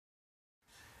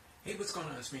Hey, what's going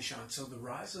on? It's me, Sean. So, The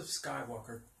Rise of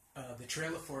Skywalker, the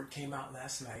trailer for it came out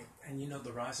last night, and you know,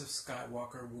 The Rise of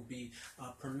Skywalker will be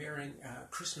premiering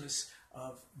Christmas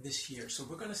of this year. So,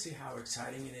 we're going to see how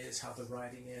exciting it is, how the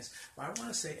writing is. But I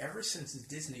want to say, ever since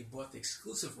Disney bought the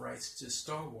exclusive rights to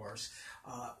Star Wars,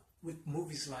 with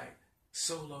movies like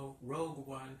Solo, Rogue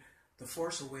One, The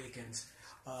Force Awakens,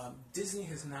 Disney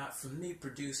has not, for me,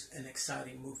 produced an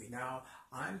exciting movie. Now,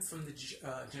 I'm from the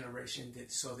generation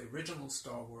that saw the original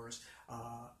Star Wars,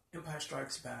 Empire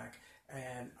Strikes Back,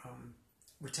 and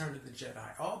Return of the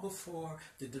Jedi, all before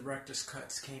the director's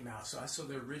cuts came out. So I saw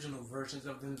the original versions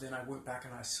of them, then I went back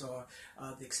and I saw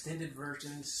the extended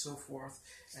versions, so forth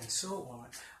and so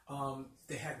on.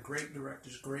 They had great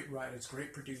directors, great writers,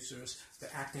 great producers.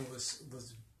 The acting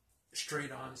was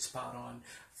straight on, spot on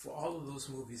for all of those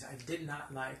movies. I did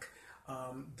not like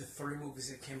the three movies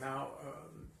that came out,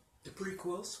 the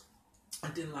prequels. I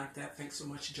didn't like that. Thanks so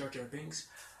much, J.J.Abrams.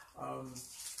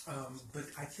 But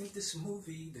I think this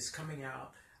movie that's coming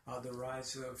out, The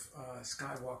Rise of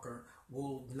Skywalker,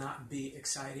 will not be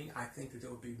exciting. I think that there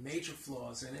will be major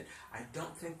flaws in it. I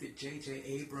don't think that J.J.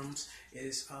 Abrams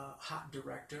is a hot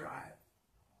director.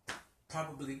 I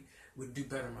probably would do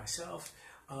better myself.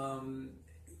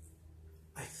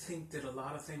 I think that a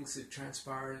lot of things that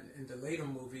transpire in the later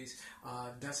movies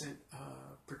doesn't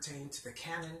pertain to the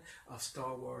canon of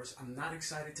Star Wars. I'm not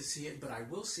excited to see it, but I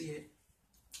will see it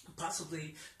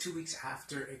possibly 2 weeks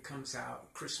after it comes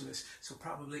out, Christmas. So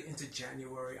probably into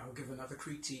January, I'll give another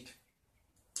critique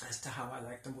as to how I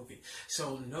like the movie.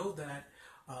 So know that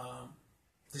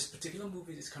this particular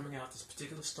movie that's coming out, this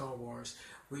particular Star Wars,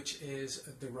 which is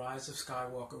The Rise of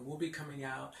Skywalker, will be coming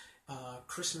out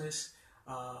Christmas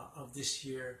of this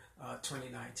year,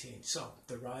 2019. So,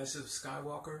 The Rise of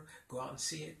Skywalker, go out and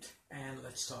see it, and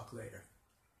let's talk later.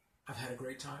 I've had a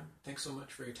great time. Thanks so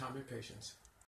much for your time and patience.